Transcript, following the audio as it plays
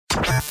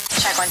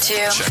1, 2.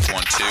 Check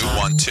 1, 2,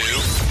 1, 2.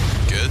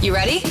 Good. You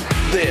ready?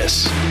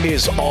 This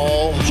is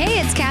all Hey,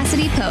 it's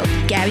Cassidy Pope,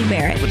 Gabby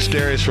Barrett. It's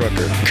Darius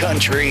Rucker.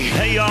 country.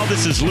 Hey, y'all,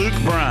 this is Luke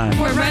Bryan.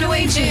 We're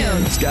Runaway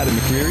June. Scotty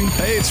McCreery.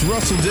 Hey, it's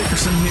Russell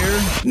Dickerson here.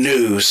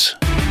 News.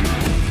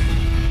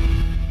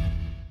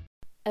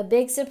 A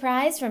big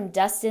surprise from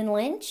Dustin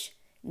Lynch,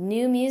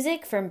 new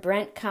music from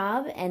Brent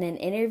Cobb, and an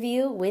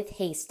interview with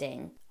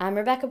Hasting. I'm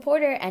Rebecca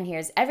Porter, and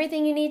here's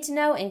everything you need to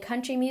know in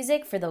country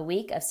music for the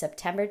week of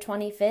September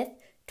 25th,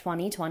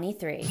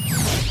 2023.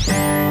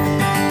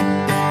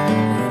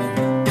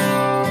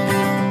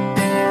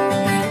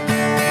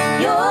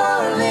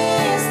 You're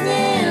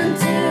listening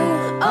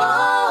to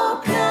All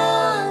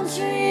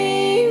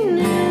Country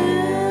News.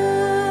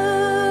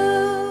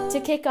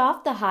 To kick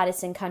off the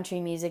hottest in country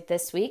music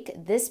this week,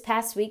 this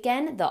past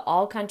weekend, the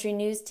All Country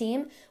News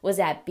team was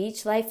at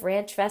Beach Life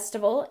Ranch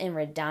Festival in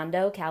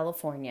Redondo,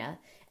 California,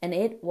 and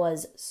it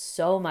was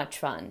so much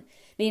fun.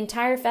 The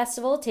entire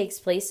festival takes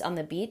place on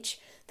the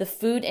beach. The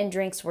food and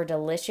drinks were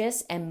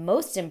delicious, and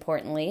most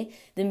importantly,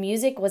 the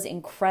music was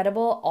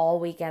incredible all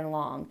weekend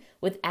long,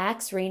 with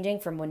acts ranging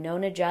from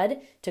Winona Judd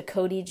to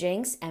Cody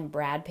Jinks and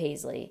Brad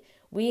Paisley.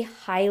 We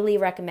highly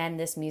recommend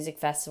this music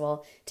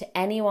festival to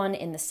anyone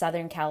in the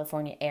Southern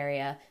California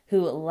area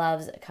who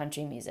loves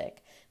country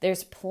music.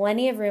 There's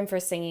plenty of room for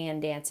singing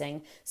and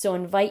dancing, so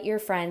invite your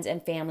friends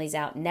and families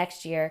out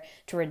next year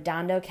to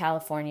Redondo,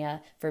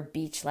 California for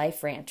Beach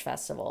Life Ranch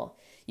Festival.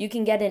 You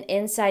can get an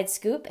inside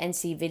scoop and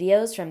see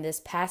videos from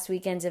this past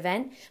weekend's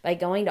event by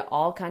going to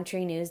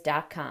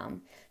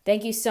allcountrynews.com.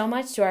 Thank you so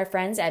much to our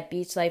friends at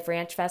Beach Life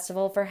Ranch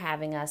Festival for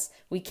having us.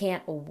 We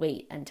can't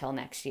wait until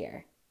next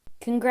year.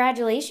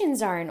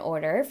 Congratulations are in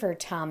order for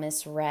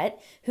Thomas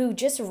Rhett, who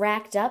just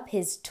racked up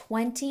his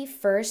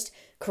 21st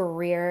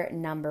career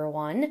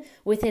 #1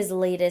 with his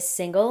latest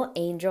single,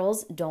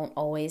 Angels Don't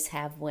Always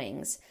Have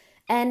Wings.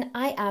 And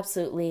I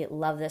absolutely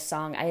love this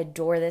song. I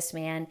adore this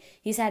man.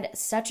 He's had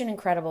such an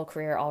incredible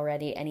career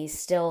already, and he's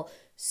still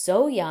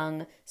so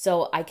young,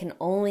 so I can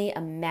only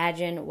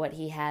imagine what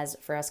he has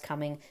for us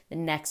coming the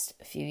next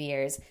few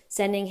years.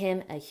 Sending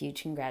him a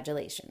huge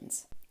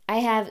congratulations. I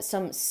have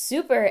some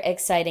super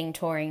exciting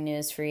touring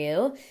news for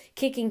you,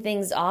 kicking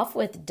things off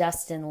with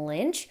Dustin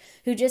Lynch,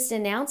 who just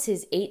announced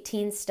his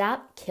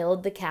 18-stop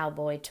Killed the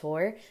Cowboy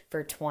tour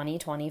for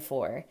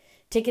 2024.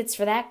 Tickets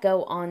for that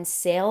go on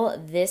sale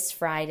this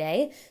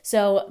Friday,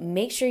 so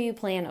make sure you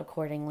plan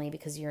accordingly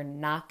because you're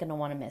not going to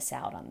want to miss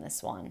out on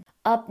this one.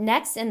 Up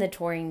next in the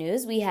touring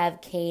news, we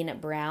have Kane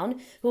Brown,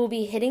 who will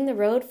be hitting the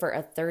road for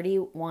a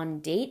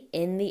 31-date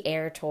in the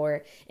Air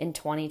Tour in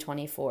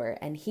 2024,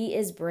 and he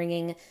is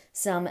bringing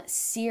some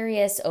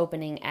serious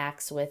opening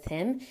acts with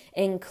him,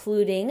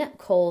 including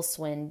Cole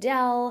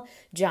Swindell,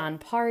 John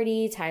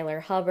Party,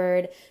 Tyler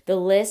Hubbard. The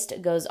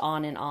list goes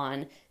on and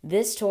on.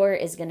 This tour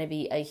is going to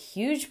be a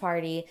huge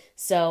party,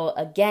 so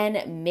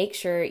again, make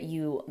sure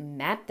you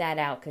map that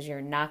out because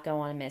you're not going to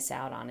want to miss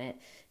out on it.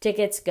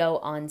 Tickets go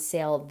on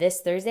sale this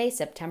Thursday,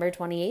 September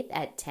 28th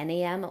at 10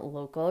 a.m.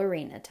 local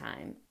arena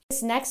time.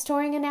 This next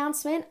touring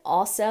announcement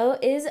also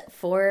is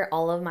for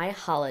all of my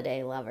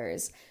holiday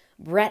lovers.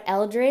 Brett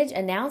Eldridge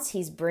announced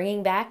he's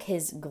bringing back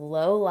his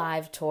Glow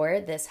Live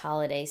tour this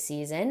holiday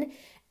season,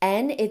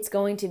 and it's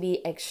going to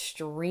be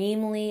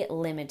extremely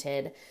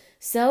limited.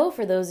 So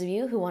for those of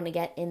you who want to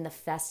get in the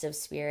festive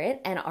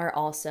spirit and are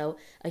also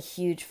a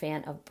huge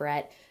fan of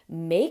Brett,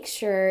 make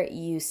sure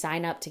you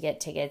sign up to get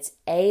tickets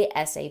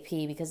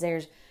ASAP because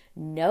there's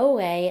no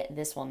way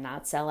this will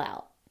not sell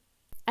out.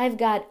 I've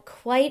got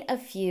quite a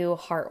few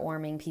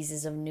heartwarming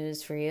pieces of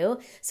news for you,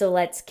 so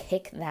let's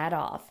kick that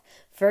off.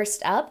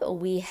 First up,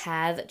 we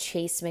have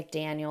Chase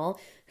McDaniel,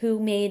 who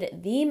made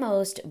the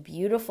most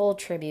beautiful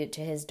tribute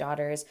to his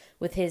daughters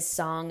with his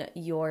song,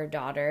 Your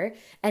Daughter.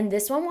 And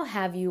this one will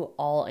have you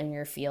all in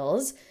your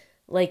feels.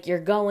 Like you're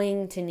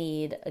going to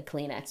need a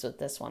Kleenex with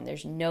this one.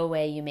 There's no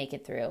way you make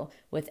it through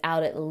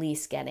without at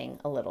least getting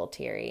a little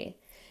teary.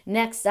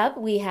 Next up,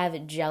 we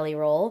have Jelly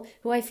Roll,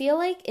 who I feel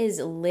like is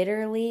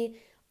literally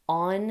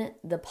on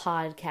the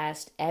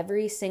podcast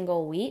every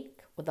single week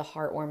with a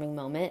heartwarming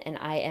moment, and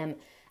I am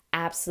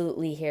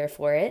absolutely here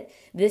for it.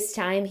 This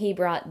time he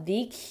brought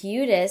the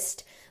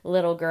cutest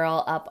little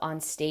girl up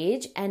on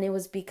stage, and it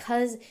was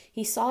because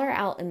he saw her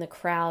out in the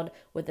crowd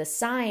with a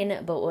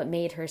sign, but what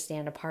made her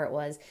stand apart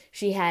was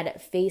she had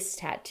face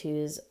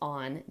tattoos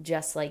on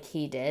just like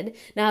he did.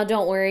 Now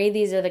don't worry,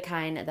 these are the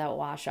kind that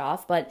wash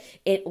off, but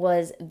it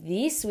was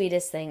the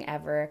sweetest thing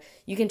ever.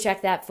 You can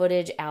check that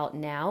footage out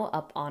now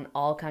up on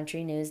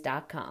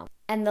allcountrynews.com.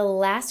 And the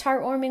last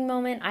heartwarming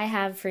moment I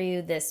have for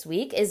you this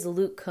week is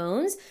Luke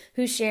Combs,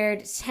 who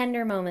shared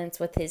tender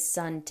moments with his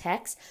son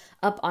Tex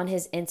up on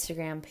his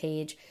Instagram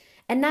page.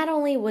 And not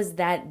only was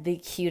that the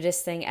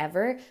cutest thing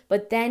ever,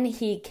 but then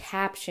he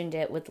captioned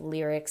it with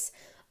lyrics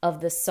of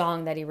the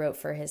song that he wrote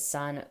for his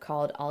son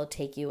called I'll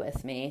Take You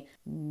With Me.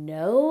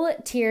 No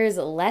tears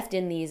left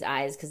in these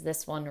eyes because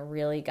this one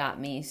really got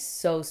me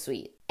so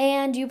sweet.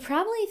 And you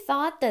probably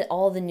thought that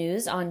all the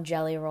news on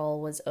Jelly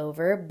Roll was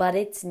over, but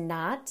it's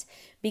not,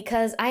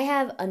 because I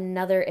have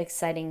another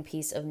exciting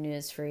piece of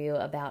news for you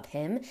about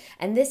him,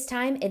 and this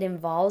time it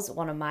involves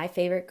one of my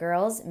favorite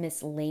girls,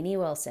 Miss Lainey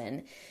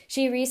Wilson.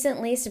 She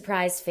recently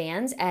surprised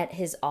fans at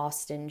his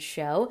Austin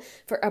show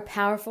for a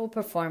powerful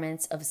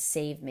performance of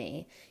Save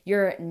Me.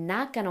 You're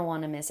not going to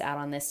want to miss out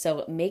on this,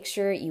 so make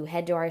sure you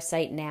head to our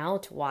site now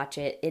to watch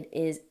it. It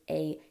is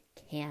a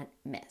can't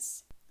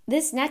miss.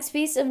 This next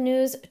piece of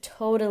news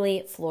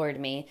totally floored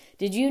me.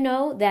 Did you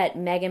know that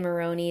Megan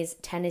Moroney's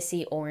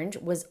Tennessee Orange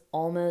was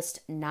almost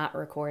not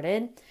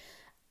recorded?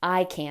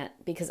 I can't,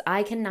 because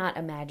I cannot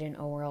imagine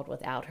a world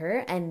without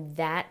her, and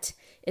that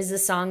is the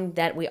song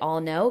that we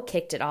all know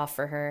kicked it off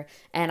for her,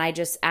 and I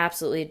just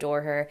absolutely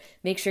adore her.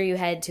 Make sure you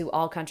head to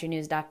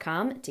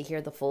allcountrynews.com to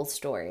hear the full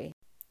story.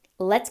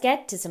 Let's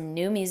get to some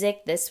new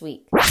music this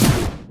week.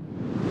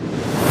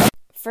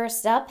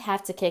 First up,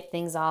 have to kick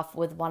things off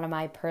with one of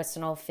my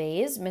personal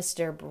faves,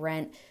 Mr.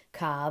 Brent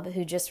Cobb,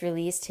 who just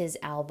released his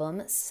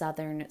album,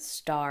 Southern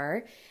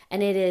Star,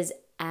 and it is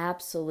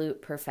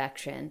absolute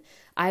perfection.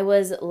 I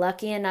was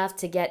lucky enough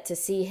to get to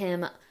see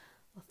him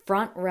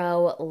front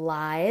row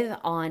live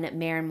on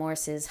Maren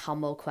Morse's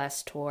Humble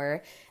Quest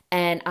tour,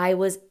 and I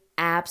was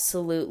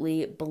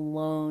absolutely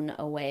blown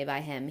away by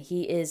him.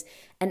 He is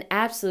an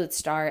absolute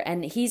star,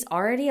 and he's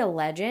already a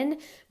legend,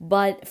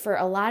 but for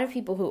a lot of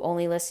people who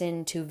only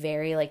listen to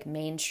very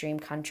mainstream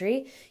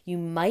country, you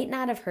might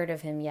not have heard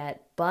of him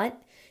yet,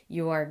 but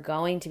you are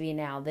going to be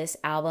now. This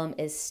album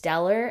is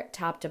stellar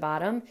top to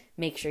bottom.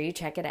 Make sure you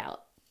check it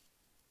out.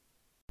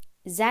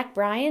 Zach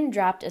Bryan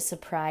dropped a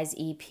surprise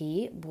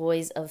EP,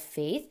 Boys of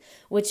Faith,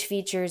 which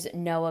features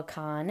Noah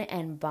Kahan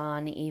and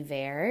Bon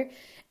Iver.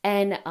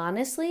 And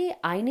honestly,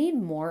 I need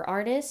more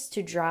artists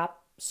to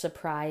drop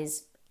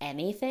surprise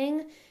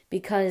anything,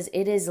 because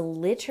it is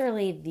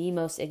literally the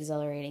most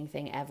exhilarating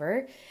thing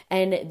ever.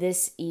 And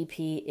this EP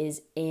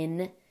is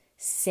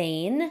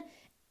insane.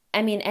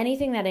 I mean,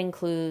 anything that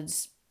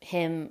includes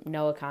him,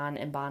 Noah Kahan,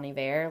 and Bon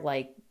Iver,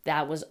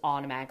 that was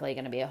automatically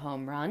going to be a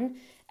home run.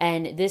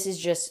 And this is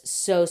just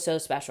so, so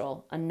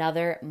special.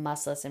 Another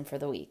must listen for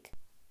the week.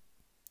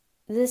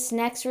 This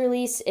next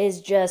release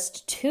is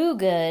just too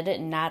good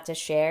not to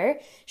share.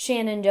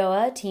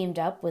 Shenandoah teamed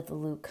up with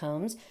Luke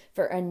Combs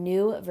for a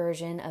new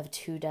version of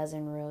 24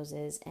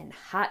 Roses, and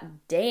hot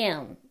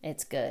damn,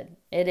 it's good.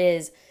 It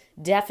is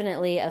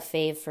definitely a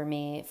fave for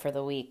me for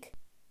the week.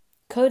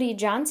 Cody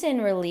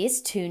Johnson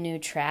released 2 new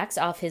tracks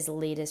off his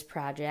latest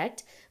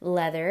project,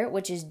 Leather,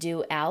 which is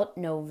due out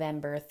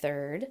November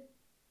 3rd.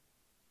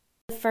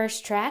 The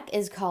first track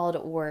is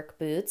called Work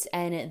Boots,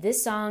 and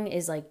this song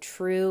is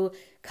true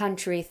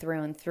country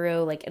through and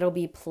through. It'll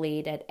be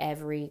played at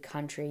every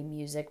country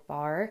music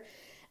bar,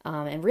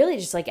 and really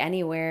just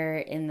anywhere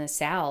in the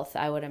South,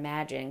 I would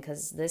imagine,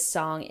 because this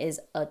song is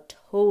a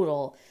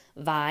total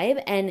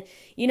vibe. And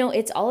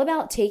it's all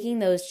about taking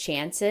those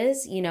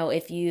chances.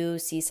 If you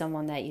see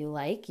someone that you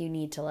like, you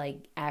need to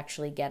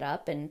actually get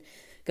up and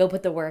go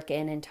put the work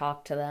in and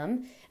talk to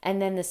them. And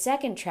then the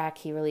second track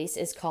he released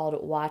is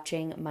called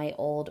Watching My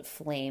Old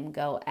Flame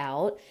Go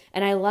Out.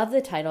 And I love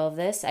the title of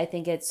this. I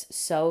think it's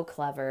so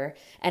clever,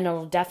 and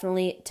it'll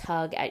definitely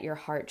tug at your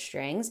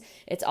heartstrings.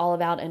 It's all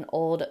about an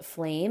old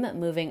flame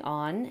moving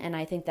on, and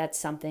I think that's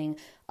something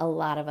a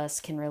lot of us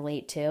can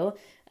relate to.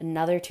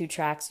 Another 2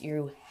 tracks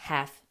you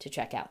have to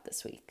check out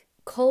this week.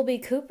 Colby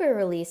Cooper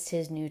released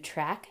his new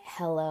track,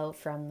 Hello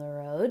from the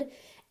Road,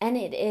 and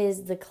it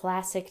is the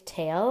classic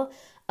tale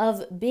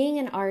of being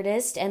an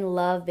artist and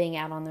love being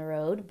out on the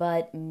road,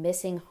 but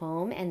missing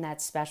home and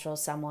that special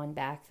someone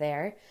back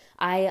there.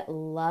 I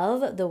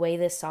love the way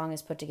this song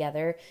is put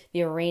together.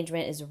 The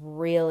arrangement is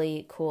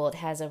really cool. It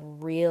has a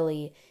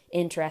really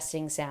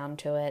interesting sound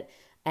to it,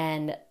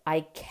 and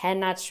I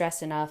cannot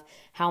stress enough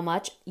how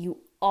much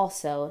you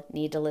also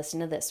need to listen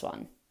to this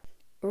one.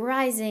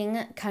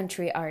 Rising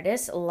country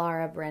artist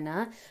Laura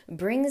Brenna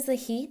brings the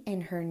heat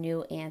in her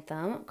new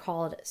anthem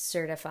called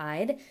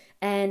Certified,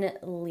 and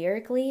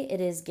lyrically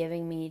it is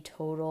giving me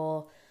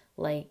total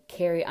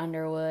Carrie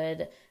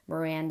Underwood,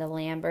 Miranda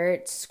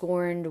Lambert,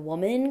 scorned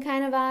woman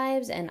kind of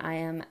vibes, and I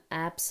am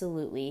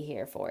absolutely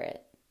here for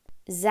it.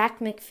 Zach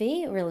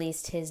McPhee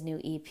released his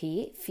new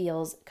EP,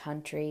 Feels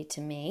Country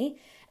to Me,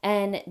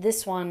 and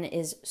this one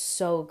is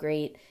so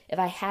great. If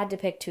I had to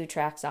pick 2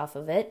 tracks off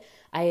of it,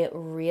 I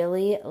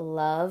really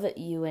love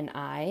You and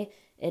I.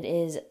 It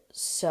is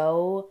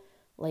so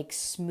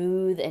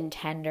smooth and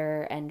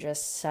tender and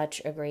just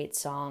such a great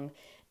song.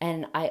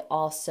 And I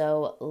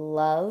also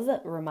love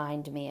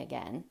Remind Me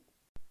Again.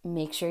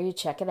 Make sure you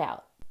check it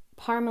out.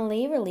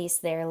 Parmalee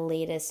released their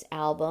latest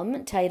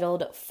album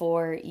titled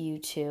For You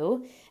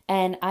Too,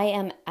 and I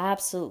am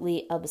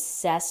absolutely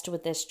obsessed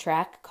with this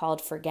track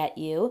called Forget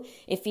You.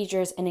 It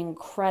features an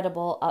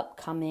incredible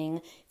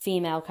upcoming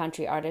female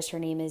country artist. Her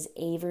name is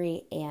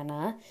Avery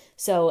Anna.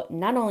 So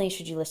not only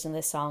should you listen to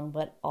this song,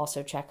 but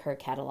also check her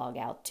catalog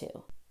out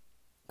too.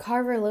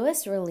 Carver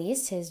Lewis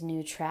released his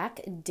new track,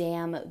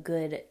 Damn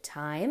Good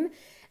Time,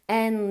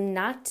 and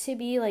not to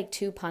be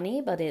too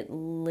punny, but it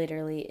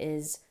literally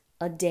is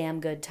a damn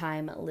good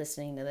time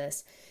listening to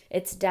this.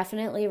 It's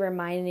definitely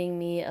reminding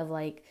me of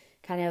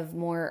kind of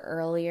more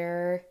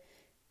earlier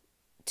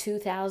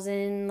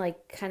 2000,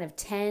 like kind of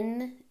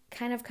 10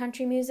 kind of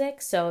country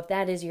music. So if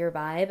that is your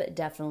vibe,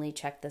 definitely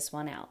check this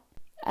one out.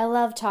 I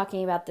love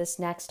talking about this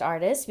next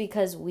artist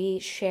because we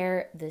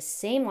share the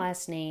same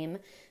last name.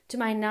 To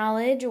my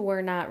knowledge,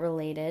 we're not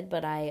related,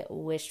 but I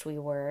wished we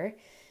were.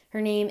 Her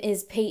name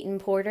is Peyton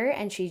Porter,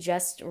 and she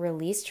just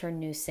released her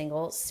new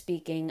single,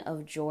 Speaking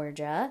of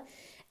Georgia.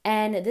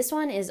 And this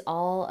one is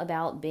all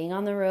about being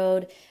on the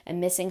road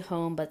and missing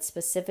home, but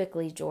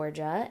specifically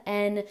Georgia,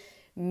 and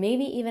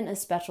maybe even a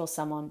special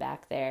someone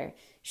back there.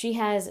 She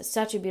has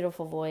such a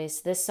beautiful voice.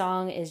 This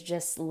song is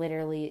just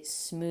literally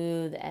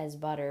smooth as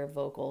butter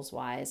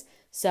vocals-wise.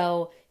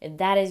 So if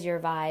that is your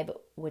vibe,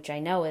 which I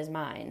know is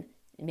mine,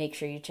 make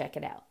sure you check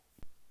it out.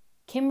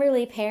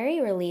 Kimberly Perry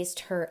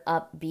released her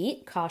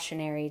upbeat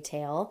cautionary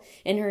tale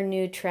in her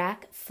new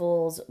track,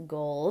 Fool's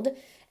Gold.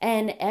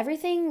 And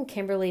everything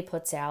Kimberly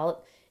puts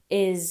out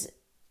is,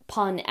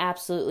 pun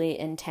absolutely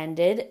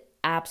intended,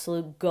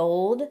 absolute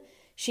gold.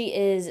 She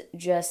is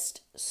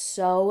just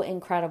so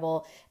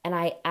incredible, and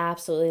I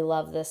absolutely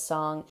love this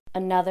song.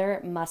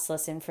 Another must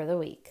listen for the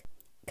week.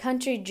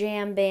 Country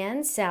jam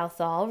band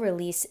Southall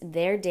released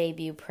their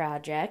debut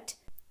project.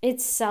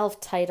 It's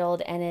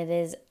self-titled and it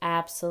is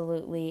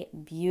absolutely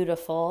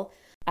beautiful.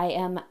 I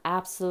am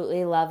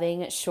absolutely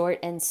loving Short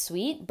and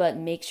Sweet, but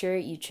make sure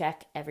you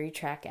check every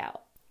track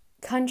out.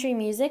 Country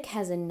music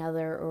has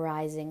another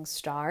rising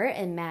star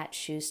in Matt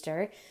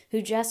Schuster,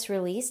 who just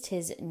released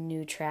his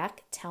new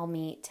track, Tell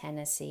Me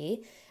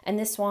Tennessee. And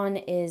this one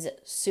is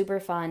super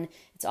fun.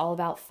 It's all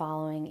about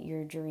following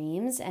your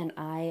dreams, and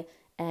I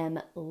am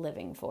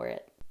living for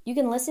it. You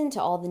can listen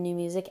to all the new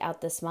music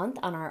out this month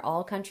on our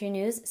All Country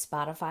News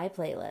Spotify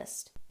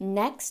playlist.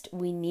 Next,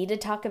 we need to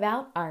talk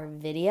about our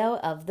video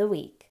of the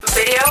week.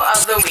 Video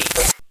of the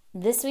week.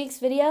 This week's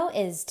video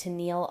is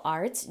Tennille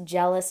Art's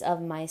Jealous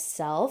of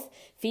Myself,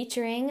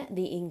 featuring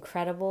the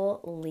incredible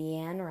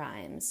Leanne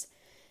Rimes.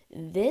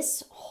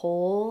 This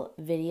whole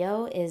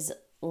video is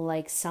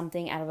like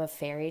something out of a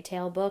fairy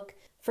tale book.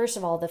 First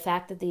of all, the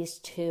fact that these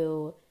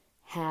two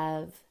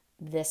have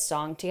this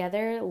song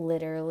together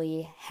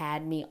literally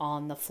had me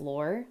on the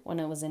floor when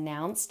it was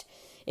announced.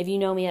 If you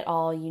know me at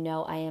all, you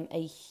know I am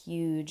a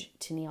huge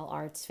Tennille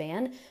Arts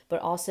fan,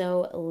 but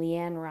also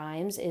Leanne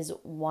Rimes is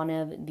one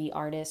of the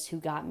artists who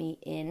got me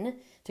in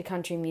to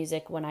country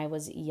music when I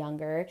was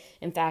younger.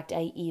 In fact,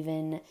 I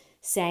even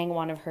sang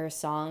one of her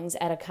songs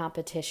at a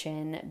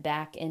competition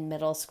back in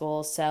middle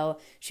school, so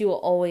she will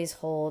always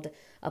hold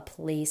a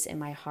place in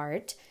my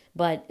heart.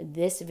 But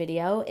this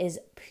video is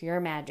pure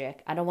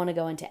magic. I don't want to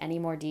go into any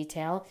more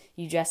detail.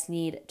 You just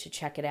need to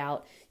check it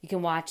out. You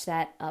can watch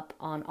that up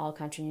on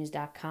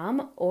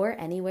allcountrynews.com or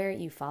anywhere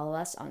you follow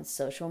us on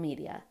social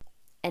media.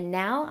 And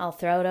now I'll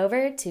throw it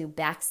over to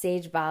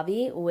Backstage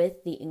Bobby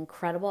with the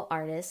incredible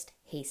artist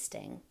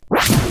HASTING.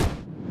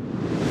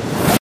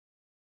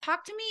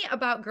 Talk to me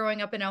about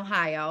growing up in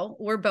Ohio.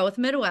 We're both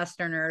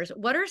Midwesterners.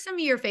 What are some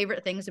of your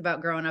favorite things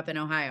about growing up in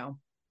Ohio?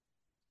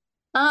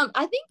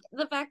 I think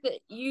the fact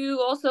that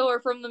you also are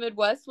from the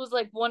Midwest was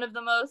like one of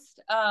the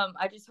most,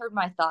 I just heard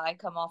my thigh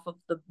come off of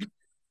the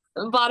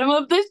bottom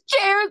of this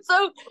chair,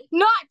 so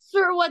not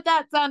sure what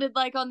that sounded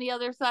like on the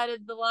other side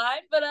of the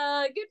line, but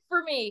good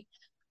for me.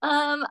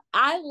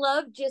 I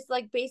love just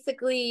like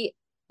basically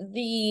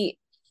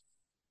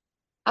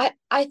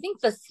I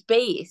think the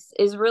space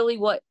is really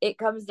what it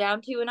comes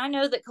down to. And I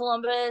know that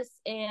Columbus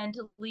and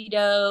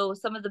Toledo,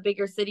 some of the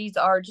bigger cities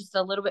are just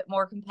a little bit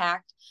more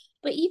compact,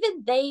 but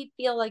even they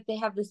feel like they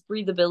have this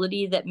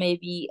breathability that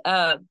maybe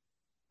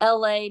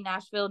LA,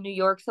 Nashville, New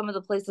York, some of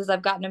the places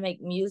I've gotten to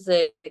make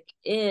music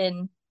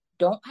in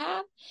don't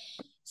have.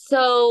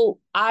 So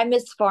I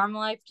miss farm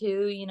life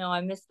too. You know,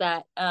 I miss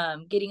that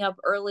getting up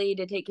early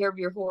to take care of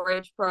your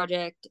 4-H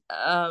project,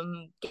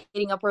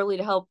 getting up early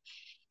to help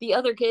the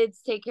other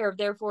kids take care of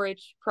their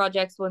 4-H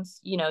projects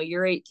once, you know,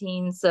 you're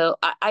 18. So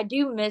I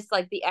do miss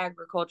like the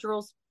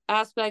agricultural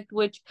aspect,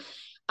 which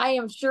I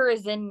am sure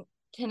is in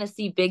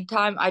Tennessee big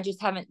time. I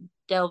just haven't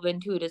delved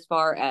into it as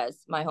far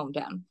as my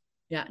hometown.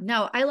 Yeah,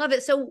 no, I love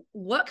it. So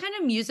what kind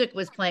of music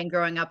was playing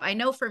growing up? I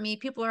know for me,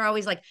 people are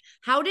always like,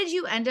 how did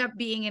you end up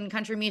being in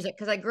country music?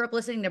 Because I grew up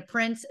listening to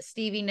Prince,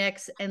 Stevie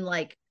Nicks, and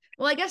like,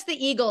 well, I guess the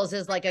Eagles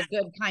is like a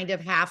good kind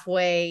of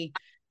halfway,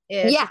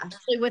 yeah,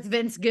 especially with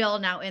Vince Gill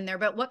now in there.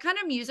 But what kind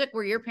of music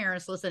were your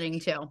parents listening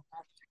to?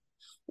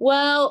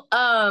 Well,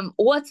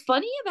 what's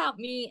funny about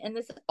me, and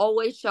this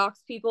always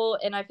shocks people,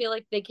 and I feel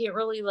like they can't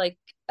really like,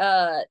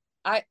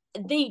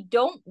 they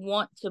don't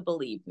want to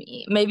believe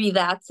me. Maybe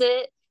that's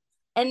it.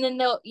 And then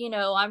they'll, you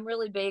know, I'm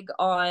really big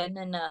on,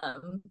 and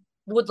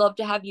would love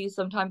to have you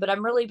sometime, but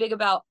I'm really big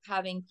about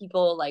having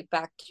people like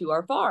back to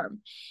our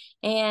farm.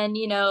 And,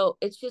 you know,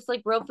 it's just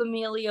like real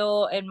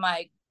familial, and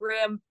my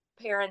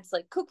grandparents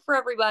like cook for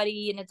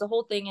everybody, and it's a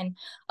whole thing. And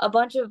a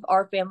bunch of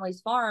our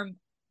family's farm,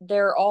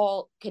 they're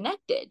all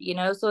connected, you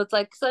know, so it's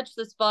like such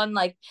this fun,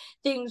 like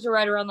things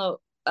right around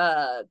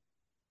the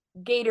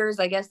gators,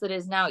 I guess it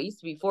is now, it used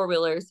to be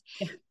 4-wheelers,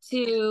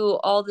 to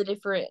all the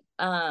different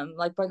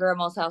like my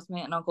grandma's house, my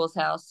aunt and uncle's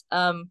house,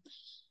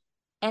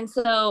 And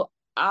so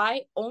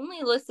I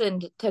only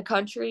listened to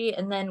country,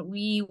 and then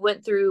we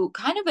went through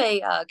kind of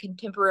a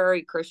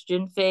contemporary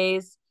Christian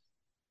phase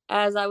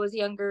as I was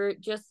younger.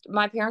 Just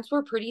my parents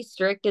were pretty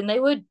strict, and they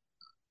would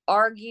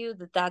argue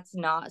that that's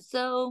not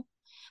so.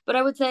 But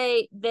I would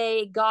say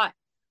they got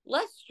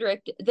less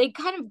strict. They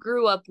kind of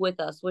grew up with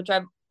us, which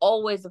I've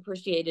always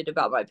appreciated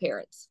about my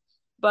parents.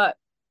 But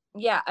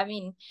yeah, I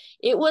mean,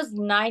 it was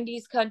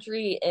 90s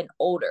country and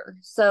older.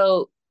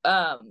 So,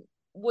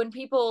 when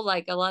people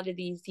like a lot of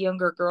these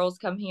younger girls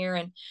come here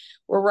and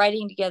we're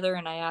writing together,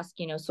 and I ask,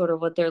 sort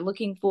of what they're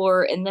looking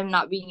for, and them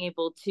not being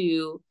able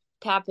to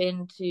tap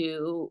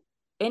into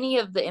any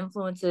of the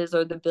influences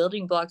or the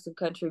building blocks of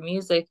country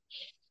music,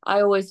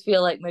 I always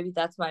feel like maybe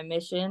that's my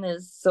mission,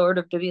 is sort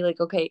of to be like,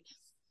 okay,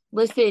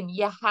 listen,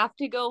 you have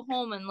to go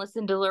home and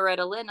listen to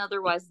Loretta Lynn.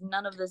 Otherwise,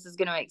 none of this is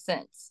going to make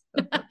sense.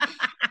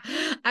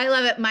 I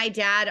love it. My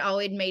dad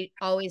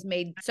always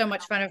made so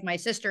much fun of my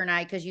sister and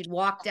I, because you'd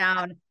walk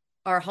down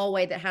our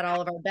hallway that had all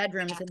of our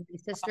bedrooms, and my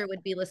sister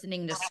would be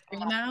listening to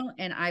Screamo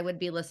and I would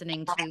be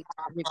listening to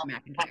Reba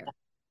McEntire.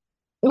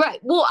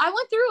 Right. Well, I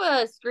went through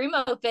a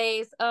Screamo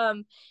phase.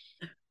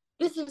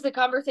 This is a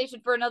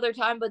conversation for another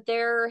time, but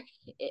there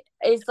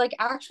is like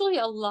actually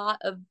a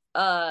lot of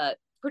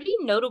pretty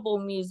notable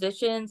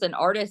musicians and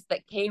artists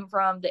that came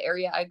from the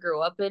area I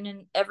grew up in,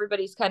 and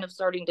everybody's kind of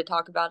starting to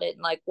talk about it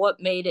and like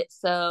what made it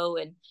so.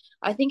 And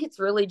I think it's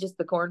really just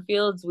the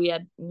cornfields. We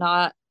had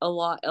not a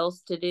lot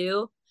else to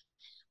do.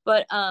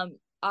 But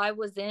I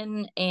was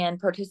in and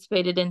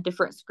participated in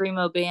different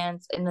Screamo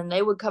bands, and then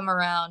they would come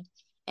around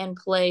and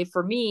play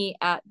for me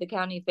at the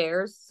county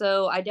fairs.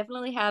 So I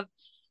definitely have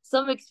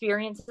some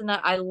experience in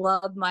that. I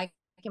love My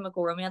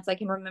Chemical Romance. I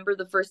can remember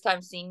the first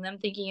time seeing them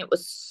thinking it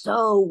was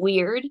so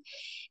weird,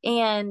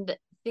 and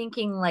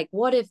thinking like,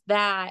 what if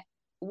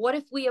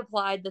we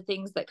applied the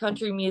things that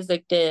country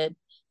music did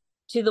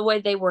to the way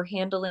they were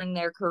handling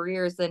their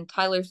careers? And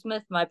Tyler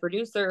Smith, my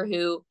producer,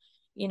 who,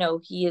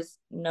 he is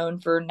known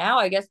for now,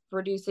 I guess,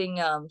 producing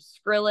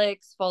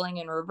Skrillex, Falling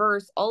in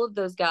Reverse, all of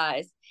those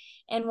guys.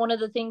 And one of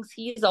the things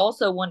he's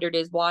also wondered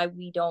is why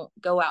we don't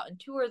go out and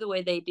tour the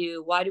way they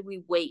do. Why do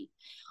we wait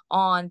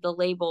on the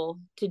label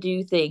to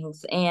do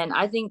things? And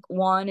I think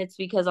one, it's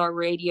because our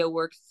radio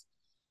works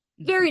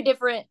very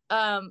different.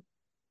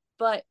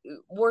 But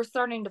we're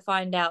starting to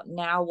find out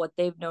now what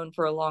they've known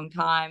for a long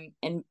time.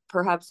 And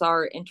perhaps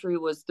our entry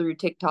was through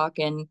TikTok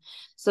and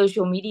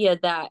social media,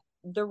 that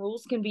the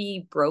rules can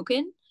be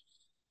broken.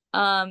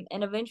 And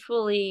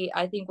eventually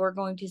I think we're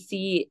going to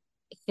see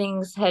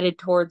things headed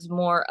towards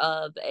more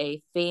of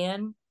a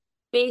fan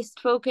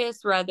based focus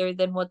rather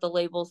than what the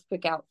labels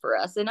pick out for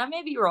us. And I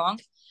may be wrong,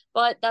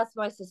 but that's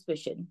my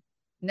suspicion.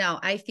 No,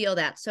 I feel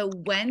that. So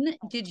when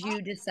did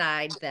you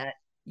decide that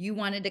you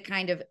wanted to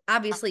kind of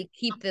obviously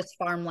keep this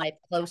farm life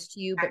close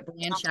to you, but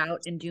branch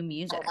out and do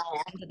music?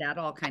 When did that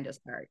all kind of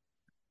start?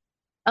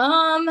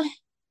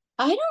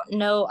 I don't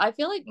know. I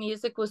feel like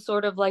music was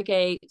sort of like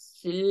a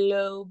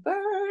slow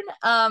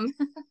burn.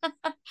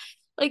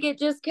 Like it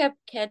just kept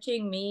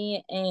catching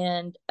me.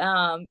 And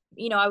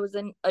I was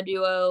in a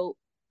duo,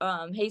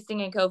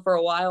 Hasting and Co. for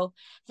a while,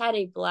 had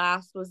a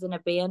blast, was in a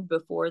band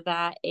before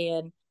that,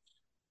 and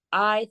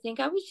I think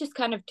I was just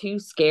kind of too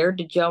scared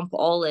to jump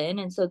all in.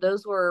 And so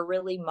those were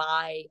really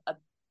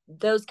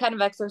those kind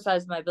of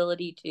exercised my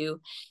ability to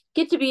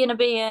get to be in a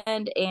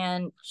band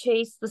and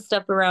chase the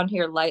stuff around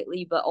here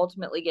lightly, but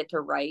ultimately get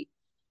to write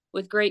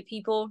with great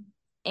people.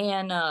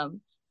 And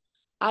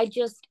I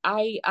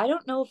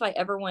don't know if I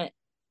ever went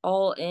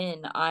all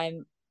in.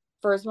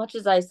 For as much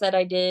as I said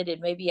I did,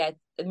 and maybe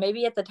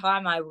at the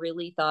time I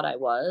really thought I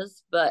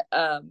was, but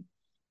I'm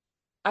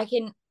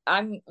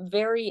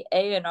very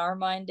A&R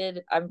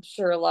minded. I'm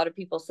sure a lot of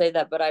people say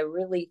that, but I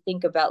really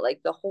think about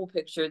like the whole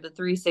picture, the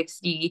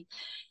 360.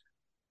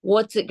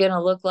 What's it going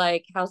to look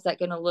like? How's that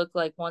going to look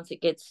like once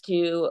it gets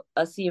to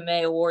a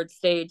CMA award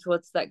stage?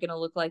 What's that going to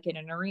look like in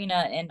an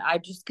arena? And I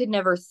just could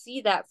never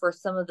see that for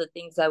some of the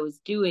things I was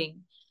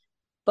doing.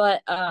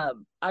 But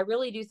I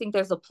really do think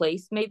there's a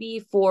place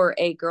maybe for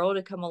a girl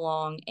to come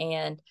along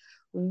and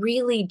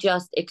really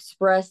just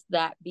express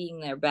that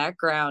being their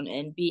background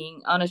and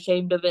being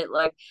unashamed of it.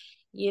 Like,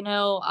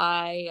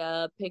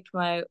 I picked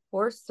my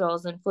horse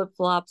stalls and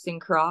flip-flops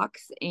and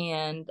Crocs,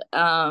 and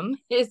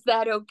is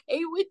that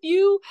okay with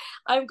you?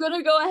 I'm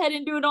gonna go ahead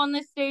and do it on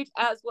this stage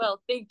as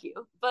well. Thank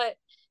you. But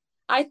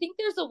I think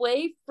there's a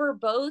way for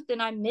both,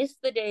 and I miss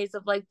the days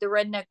of like the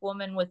redneck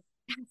woman with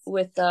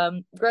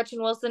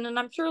Gretchen Wilson, and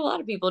I'm sure a lot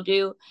of people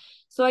do.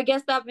 So I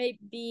guess that may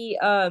be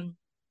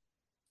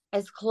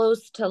as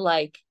close to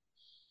like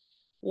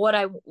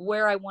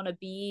where I want to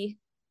be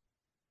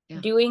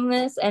doing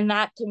this. And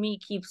that to me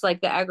keeps like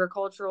the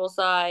agricultural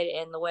side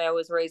and the way I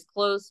was raised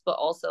close, but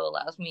also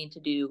allows me to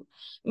do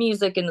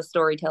music and the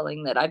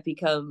storytelling that I've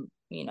become,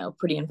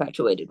 pretty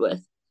infatuated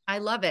with. I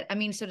love it. I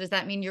mean, so does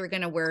that mean you're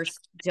going to wear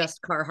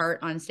just Carhartt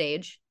on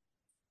stage?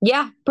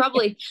 Yeah,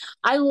 probably.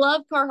 I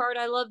love Carhartt.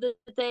 I love that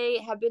they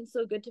have been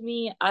so good to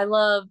me. I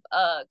love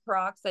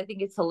Crocs. I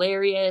think it's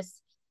hilarious.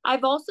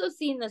 I've also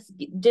seen this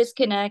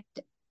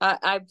disconnect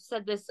I've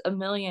said this a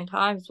million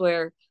times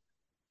where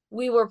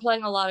we were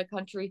playing a lot of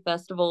country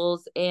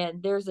festivals,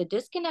 and there's a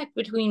disconnect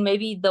between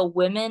maybe the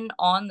women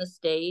on the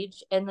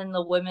stage and then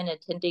the women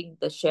attending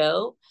the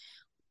show.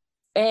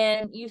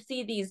 And you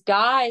see these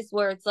guys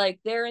where it's like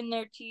they're in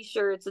their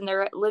t-shirts and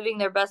they're living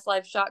their best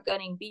life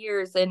shotgunning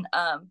beers, and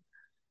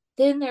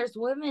then there's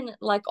women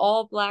like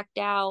all blacked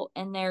out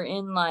and they're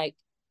in like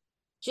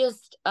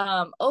just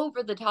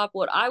over the top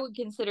what I would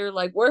consider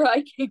like where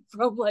I came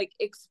from, like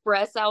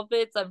Express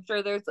outfits. I'm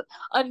sure there's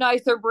a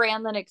nicer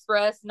brand than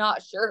Express,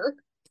 not sure.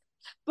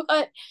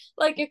 But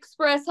like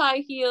Express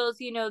high heels,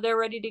 they're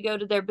ready to go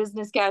to their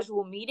business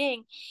casual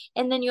meeting.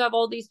 And then you have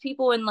all these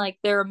people in like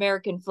their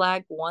American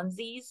flag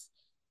onesies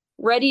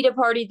ready to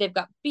party. They've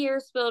got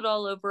beer spilled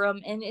all over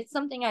them. And it's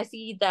something I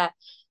see that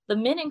the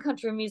men in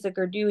country music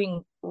are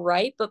doing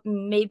right, but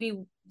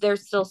maybe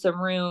there's still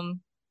some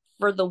room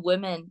for the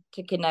women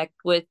to connect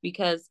with,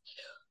 because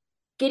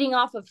getting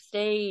off of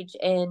stage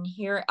and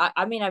hear,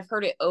 I mean, I've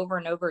heard it over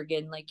and over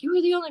again, like, you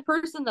were the only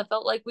person that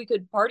felt like we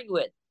could party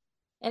with.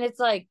 And it's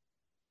like,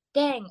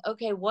 dang,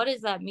 okay, what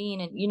does that mean?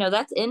 And,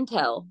 that's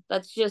intel.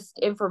 That's just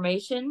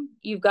information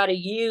you've got to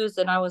use.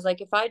 And I was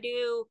like, if I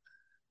do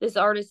this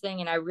artist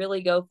thing and I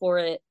really go for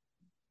it,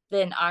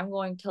 then I'm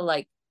going to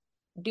like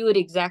do it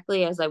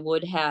exactly as I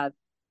would have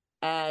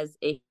as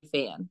a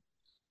fan.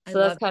 So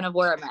that's kind of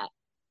where I'm at.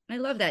 I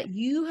love that.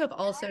 You have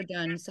also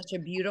done such a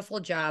beautiful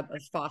job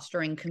of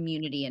fostering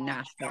community in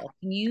Nashville.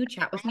 Can you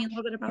chat with me a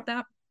little bit about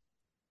that?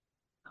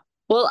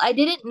 Well, I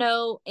didn't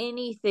know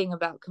anything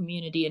about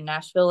community in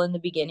Nashville in the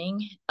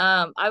beginning.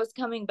 I was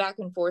coming back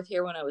and forth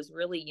here when I was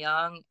really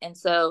young. And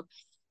so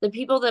the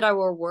people that I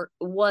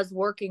was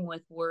working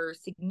with were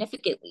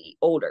significantly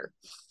older.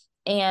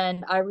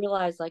 And I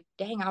realized like,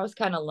 dang, I was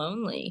kind of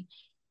lonely.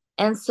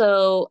 And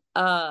so,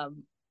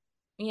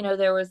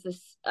 there was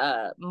this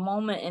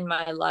moment in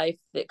my life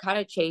that kind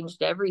of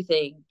changed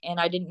everything. And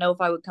I didn't know if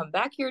I would come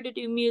back here to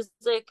do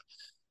music,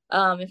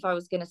 if I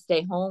was going to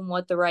stay home,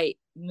 what the right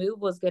move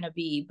was going to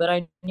be. But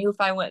I knew if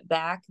I went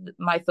back,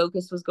 my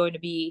focus was going to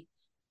be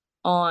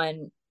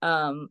on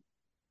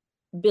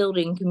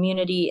building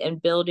community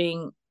and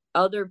building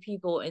other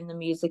people in the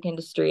music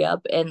industry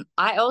up. And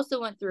I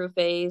also went through a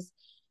phase,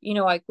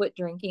 I quit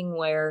drinking,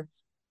 where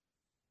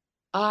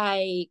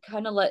I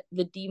kind of let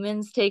the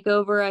demons take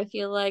over, I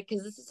feel like,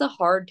 because this is a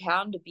hard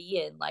town to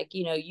be in. Like,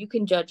 you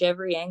can judge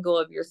every angle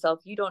of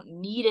yourself. You don't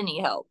need any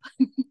help.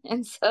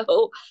 And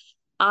so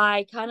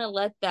I kind of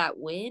let that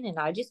win, and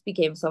I just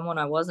became someone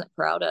I wasn't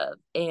proud of.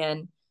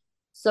 And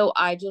so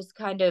I just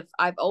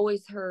I've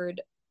always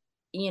heard,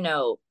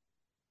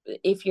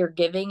 if you're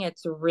giving,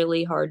 it's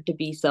really hard to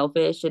be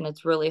selfish, and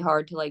it's really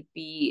hard to like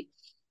be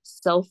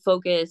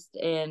self-focused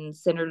and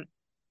centered,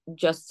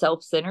 just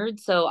self-centered.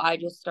 So I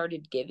just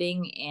started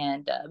giving,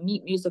 and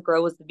Meet Music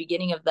Row was the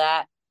beginning of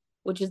that,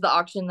 which is the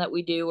auction that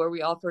we do where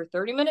we offer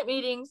 30-minute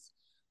meetings,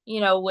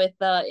 with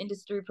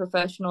industry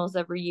professionals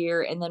every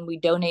year, and then we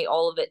donate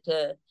all of it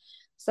to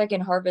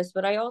Second Harvest.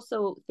 But I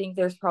also think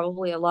there's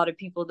probably a lot of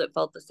people that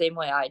felt the same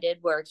way I did,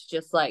 where it's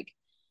just like,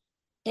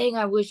 dang,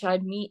 I wish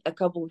I'd meet a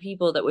couple of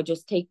people that would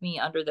just take me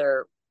under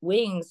their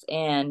wings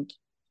and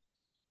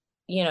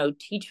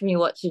teach me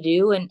what to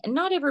do. And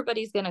not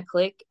everybody's gonna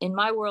click. In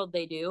my world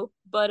they do,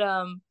 but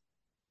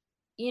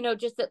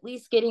just at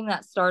least getting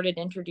that started,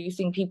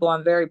 introducing people.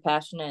 I'm very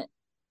passionate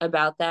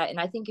about that, and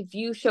I think if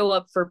you show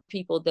up for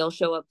people, they'll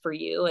show up for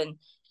you, and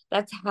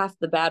that's half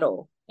the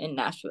battle in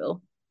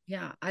Nashville.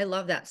 Yeah, I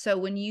love that. So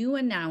when you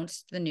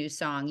announced the new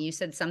song, you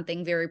said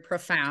something very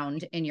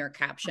profound in your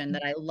caption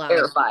that I love.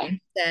 Terrifying.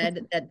 You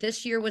said that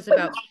this year was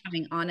about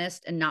becoming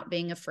honest and not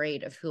being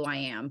afraid of who I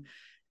am.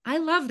 I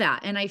love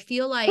that. And I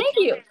feel like, thank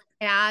you.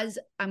 As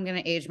I'm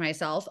going to age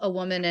myself, a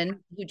woman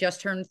who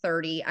just turned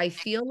 30, I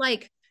feel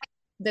like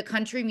the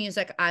country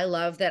music I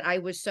love, that I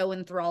was so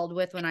enthralled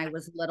with when I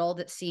was little,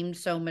 that seemed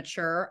so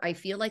mature, I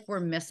feel like we're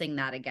missing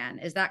that again.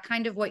 Is that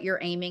kind of what you're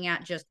aiming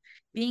at? Just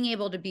being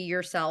able to be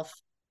yourself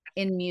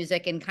in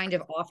music and kind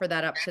of offer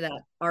that up to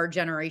our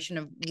generation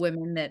of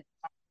women that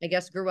I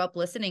guess grew up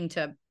listening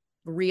to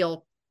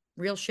real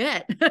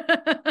shit.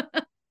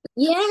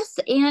 Yes.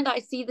 And I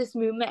see this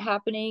movement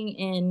happening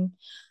in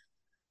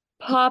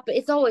pop.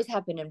 It's always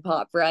happened in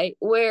pop, right?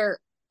 Where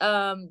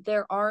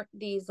there aren't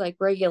these like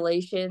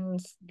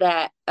regulations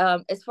that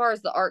as far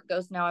as the art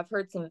goes. Now I've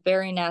heard some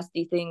very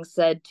nasty things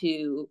said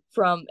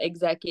from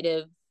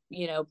executive,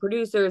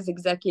 producers,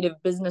 executive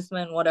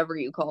businessmen, whatever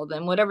you call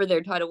them, whatever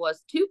their title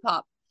was, to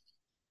pop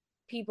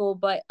people.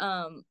 But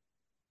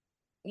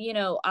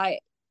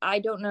I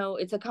don't know,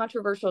 it's a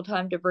controversial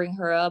time to bring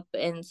her up,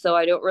 and so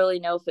I don't really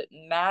know if it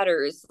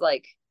matters.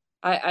 Like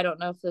I don't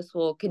know if this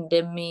will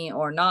condemn me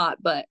or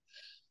not, but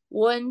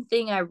one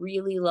thing I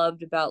really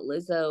loved about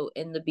Lizzo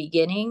in the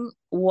beginning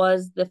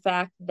was the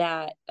fact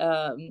that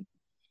it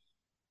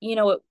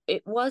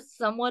was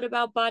somewhat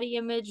about body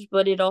image,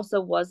 but it also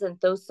wasn't.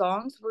 Those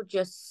songs were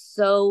just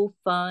so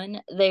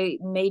fun. They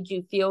made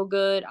you feel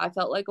good. I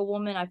felt like a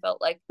woman. I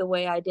felt like the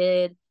way I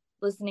did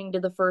listening to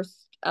the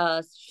first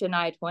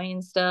Shania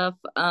Twain stuff.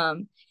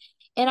 And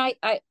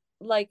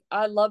like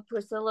I love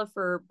Priscilla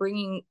for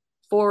bringing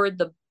forward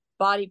the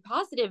body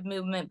positive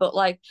movement, but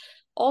like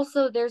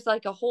also there's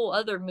like a whole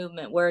other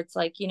movement where it's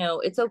like,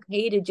 it's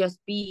okay to just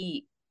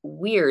be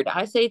weird.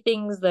 I say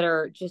things that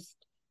are just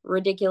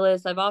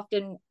ridiculous. I've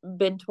often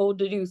been told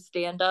to do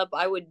stand up.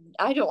 I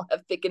don't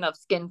have thick enough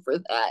skin for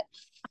that.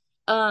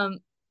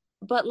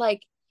 But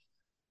like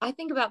I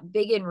think about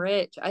Big and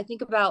Rich. I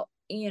think about,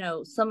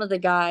 some of the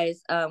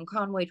guys,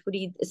 Conway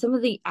Twitty, some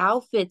of the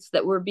outfits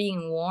that were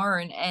being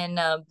worn, and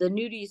the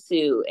nudie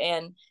suit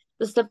and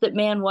the stuff that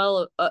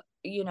Manuel,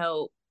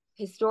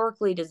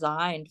 historically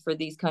designed for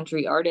these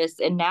country artists.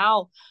 And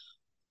now,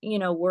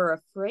 we're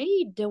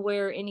afraid to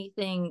wear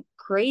anything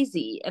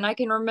crazy. And I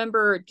can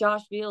remember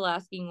Josh Veal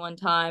asking one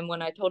time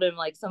when I told him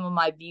like some of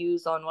my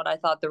views on what I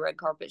thought the red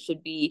carpet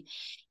should be.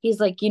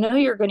 He's like,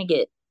 you're going to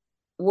get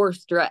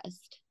worse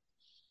dressed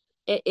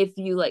if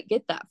you like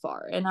get that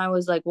far. And I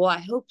was like, well, I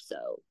hope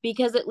so,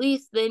 because at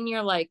least then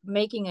you're like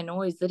making a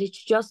noise that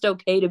it's just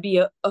okay to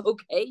be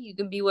okay. You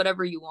can be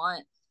whatever you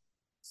want.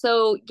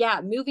 So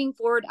yeah, moving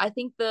forward, I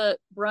think the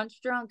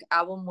Brunch Drunk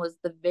album was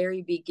the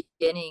very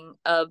beginning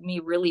of me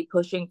really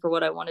pushing for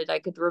what I wanted. I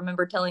could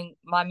remember telling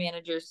my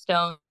manager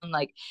Stone,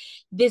 like,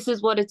 this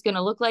is what it's going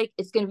to look like.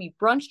 It's going to be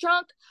Brunch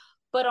Drunk,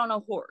 but on a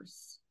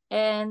horse.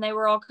 And they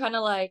were all kind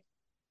of like,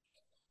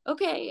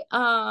 okay.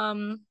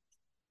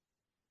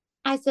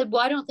 I said,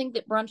 well, I don't think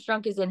that Brunch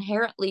Drunk is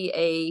inherently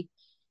a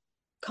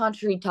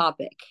country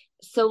topic.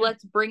 So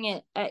let's bring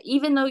it,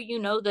 even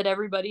though that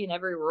everybody in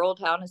every rural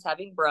town is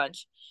having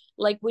brunch,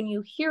 like when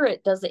you hear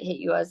it, does it hit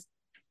you as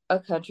a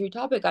country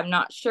topic? I'm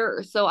not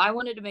sure. So I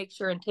wanted to make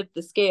sure and tip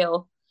the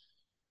scale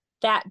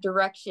that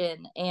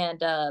direction.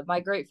 And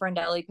my great friend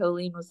Allie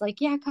Colleen was like,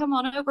 yeah, come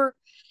on over.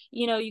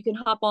 You can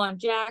hop on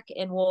Jack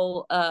and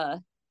we'll,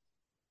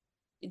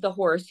 the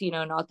horse,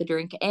 not the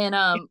drink. And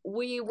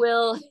we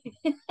will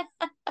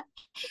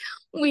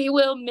we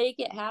will make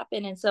it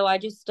happen. And so I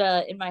just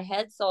in my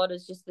head saw it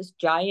as just this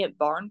giant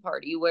barn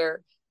party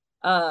where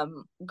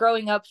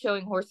growing up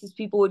showing horses,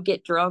 people would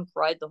get drunk,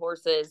 ride the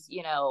horses,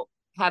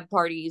 have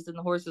parties, and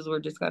the horses were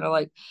just kind of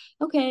like,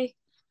 okay.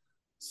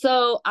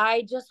 So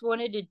I just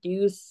wanted to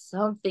do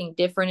something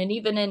different. And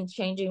even in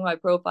changing my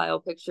profile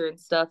picture and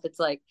stuff, it's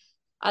like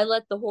I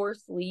let the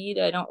horse lead.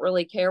 I don't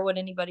really care what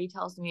anybody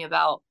tells me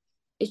about.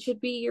 It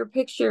should be your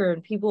picture,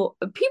 and people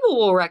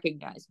will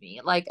recognize me.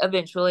 Like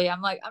eventually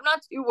I'm like, I'm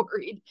not too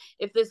worried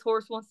if this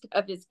horse wants to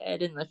have his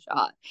head in the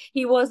shot.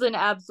 He was an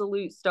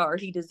absolute star.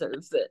 He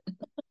deserves it.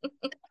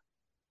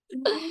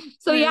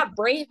 So yeah,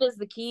 brave is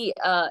the key.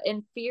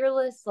 And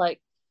fearless,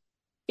 like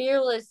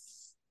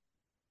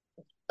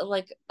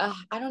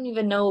I don't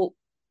even know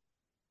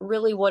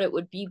really what it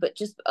would be, but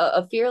just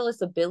a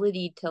fearless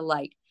ability to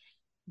like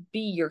be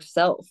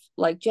yourself,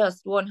 like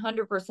just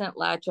 100%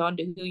 latch on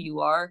to who you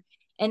are.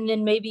 And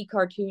then maybe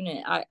cartoon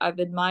it. I've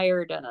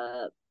admired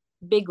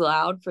Big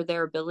Loud for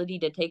their ability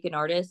to take an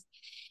artist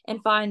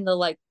and find the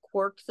like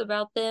quirks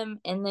about them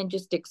and then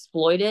just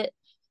exploit it.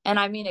 And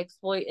I mean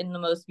exploit in the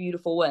most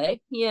beautiful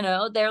way.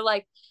 They're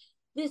like,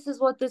 this is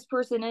what this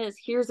person is.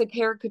 Here's a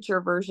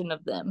caricature version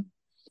of them.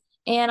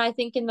 And I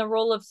think in the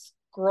role of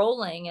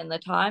scrolling and the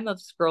time of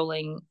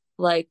scrolling,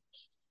 like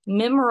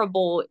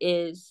memorable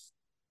is,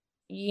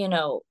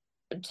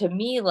 to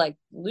me, like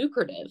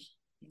lucrative.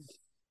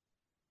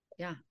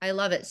 Yeah, I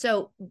love it.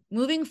 So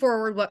moving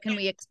forward, what can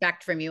we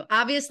expect from you?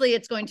 Obviously,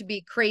 it's going to be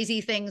crazy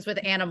things with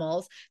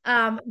animals.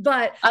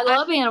 But I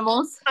love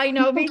animals. I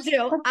know, me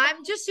too.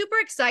 I'm just super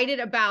excited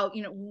about,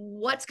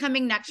 what's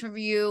coming next for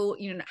you,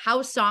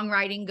 how's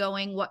songwriting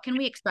going? What can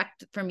we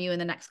expect from you in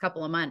the next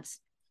couple of months?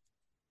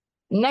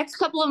 Next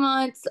couple of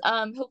months,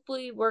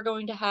 hopefully we're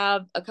going to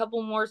have a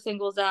couple more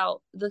singles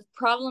out. The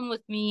problem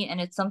with me,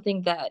 and it's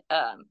something that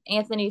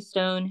Anthony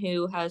Stone,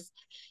 who has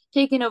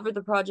taken over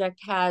the project,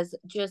 has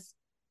just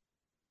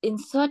in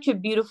such a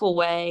beautiful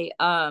way,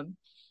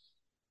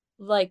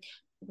 like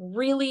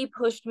really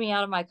pushed me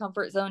out of my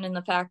comfort zone in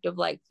the fact of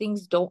like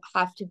things don't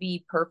have to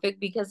be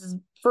perfect, because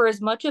for as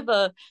much of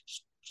a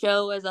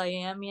show as I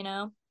am,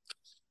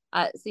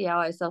 I see how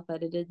I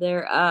self-edited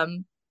there.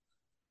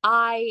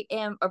 I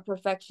am a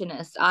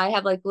perfectionist. I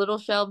have like little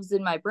shelves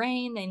in my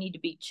brain. They need to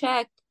be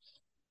checked.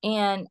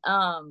 And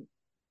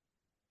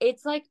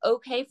it's like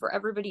okay for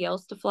everybody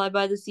else to fly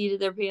by the seat of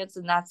their pants.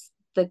 And that's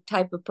the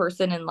type of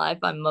person in life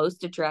I'm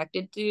most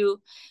attracted to.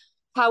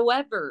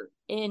 However,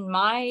 in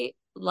my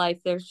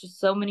life, there's just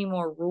so many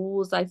more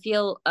rules. I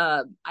feel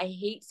I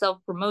hate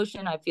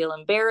self-promotion. I feel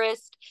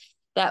embarrassed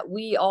that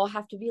we all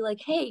have to be like,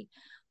 hey,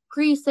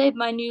 pre-save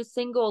my new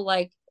single.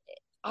 Like,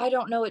 I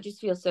don't know. It just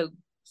feels so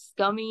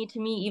scummy to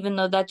me, even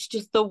though that's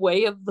just the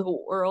way of the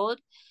world.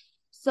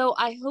 So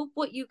I hope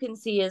what you can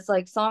see is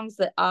like songs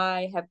that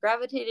I have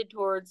gravitated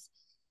towards,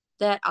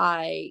 that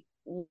I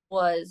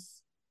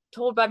was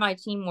told by my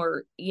team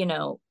were,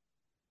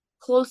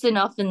 close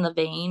enough in the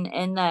vein,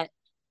 and that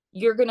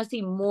you're going to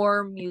see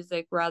more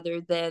music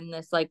rather than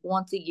this like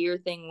once a year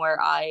thing where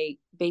I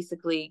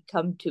basically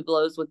come to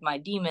blows with my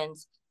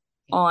demons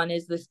on,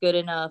 is this good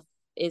enough?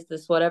 is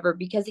this whatever?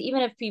 Because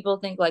even if people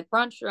think like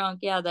brunch drunk,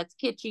 yeah, that's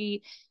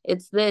kitschy,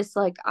 it's this,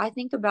 like, I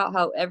think about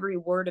how every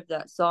word of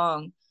that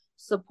song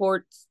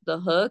supports the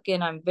hook.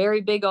 And I'm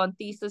very big on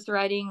thesis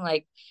writing.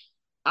 Like,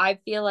 I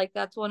feel like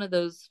that's one of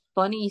those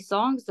funny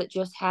songs that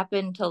just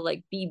happen to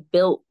like be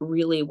built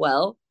really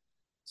well.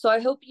 So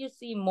I hope you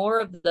see more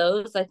of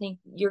those. I think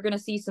you're going to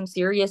see some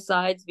serious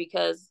sides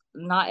because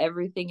not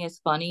everything is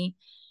funny.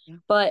 Yeah.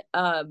 But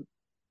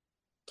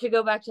to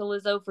go back to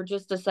Lizzo for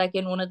just a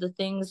second, one of the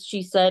things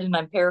she said, and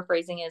I'm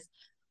paraphrasing, is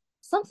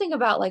something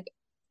about like,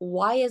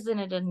 why isn't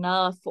it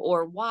enough?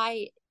 Or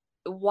why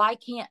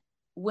can't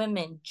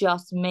women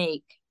just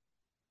make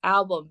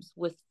albums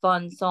with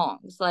fun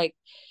songs? Like,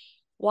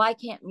 why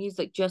can't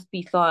music just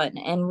be fun?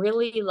 And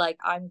really, like,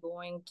 I'm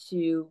going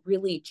to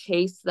really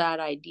chase that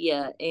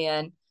idea.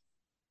 And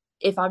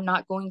if I'm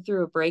not going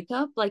through a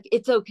breakup, like,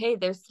 it's okay.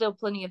 There's still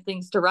plenty of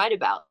things to write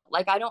about.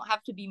 Like, I don't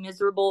have to be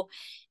miserable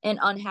and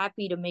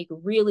unhappy to make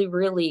really,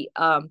 really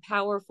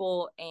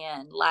powerful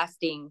and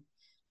lasting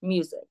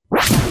music.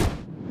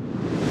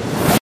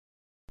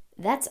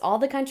 That's all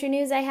the country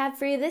news I have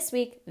for you this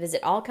week.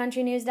 Visit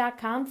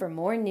allcountrynews.com for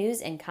more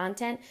news and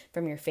content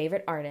from your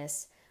favorite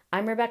artists.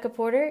 I'm Rebecca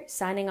Porter,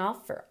 signing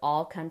off for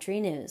All Country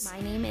News.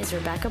 My name is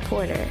Rebecca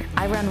Porter.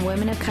 I run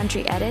Women of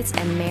Country Edits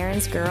and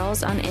Marin's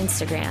Girls on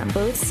Instagram.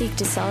 Both seek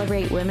to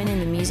celebrate women in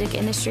the music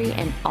industry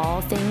and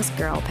all things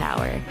girl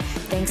power.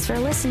 Thanks for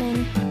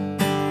listening.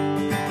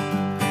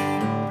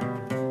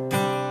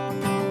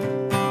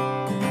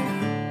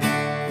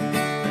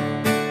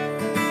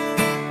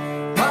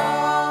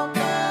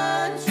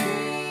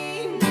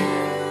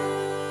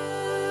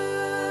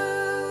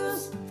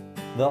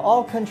 The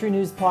All Country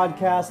News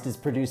podcast is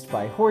produced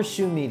by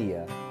Horseshoe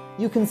Media.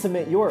 You can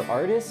submit your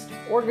artist,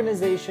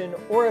 organization,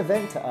 or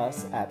event to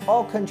us at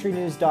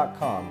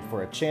allcountrynews.com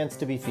for a chance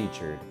to be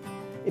featured.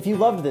 If you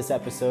loved this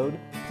episode,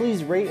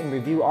 please rate and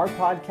review our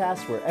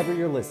podcast wherever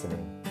you're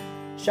listening.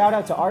 Shout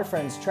out to our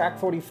friends Track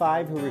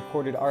 45 who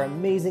recorded our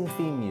amazing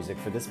theme music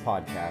for this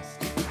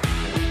podcast.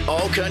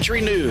 All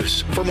Country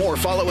News. For more,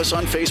 follow us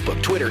on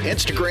Facebook, Twitter,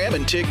 Instagram,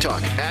 and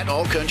TikTok at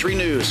All Country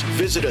News.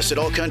 Visit us at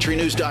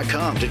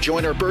allcountrynews.com to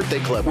join our birthday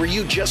club where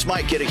you just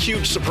might get a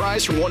huge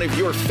surprise from one of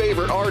your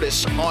favorite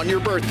artists on your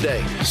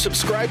birthday.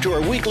 Subscribe to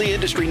our weekly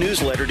industry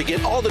newsletter to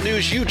get all the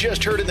news you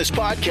just heard in this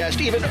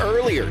podcast even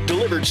earlier,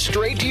 delivered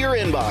straight to your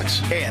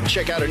inbox. And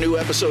check out a new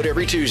episode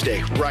every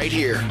Tuesday right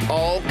here,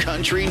 All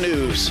Country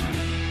News.